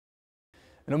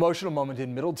An emotional moment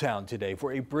in Middletown today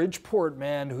for a Bridgeport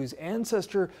man whose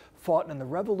ancestor fought in the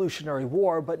Revolutionary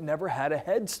War but never had a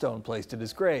headstone placed at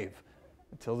his grave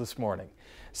until this morning.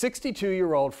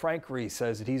 62-year-old Frank Reese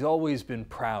says that he's always been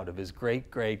proud of his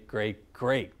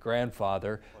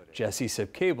great-great-great-great-grandfather, Jesse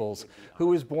Cables, who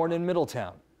was born in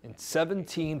Middletown in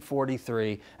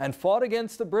 1743 and fought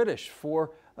against the British for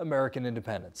American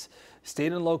independence.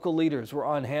 State and local leaders were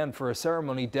on hand for a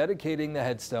ceremony dedicating the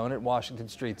headstone at Washington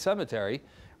Street Cemetery.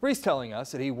 Reese telling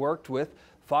us that he worked with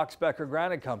Fox Becker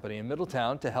Granite Company in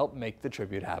Middletown to help make the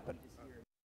tribute happen.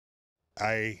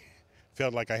 I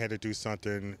felt like I had to do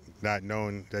something, not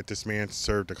knowing that this man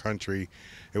served the country.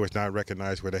 It was not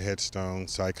recognized with a headstone,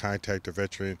 so I contacted the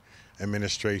Veteran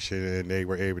Administration and they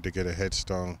were able to get a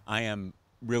headstone. I am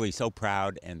really so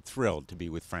proud and thrilled to be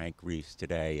with Frank Reese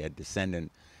today, a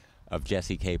descendant of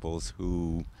Jesse Cables,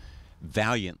 who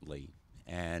valiantly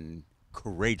and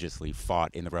courageously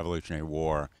fought in the Revolutionary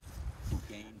War.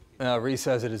 Reese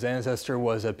says that his ancestor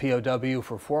was a POW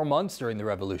for 4 months during the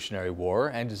Revolutionary War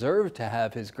and deserved to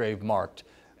have his grave marked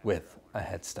with a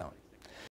headstone.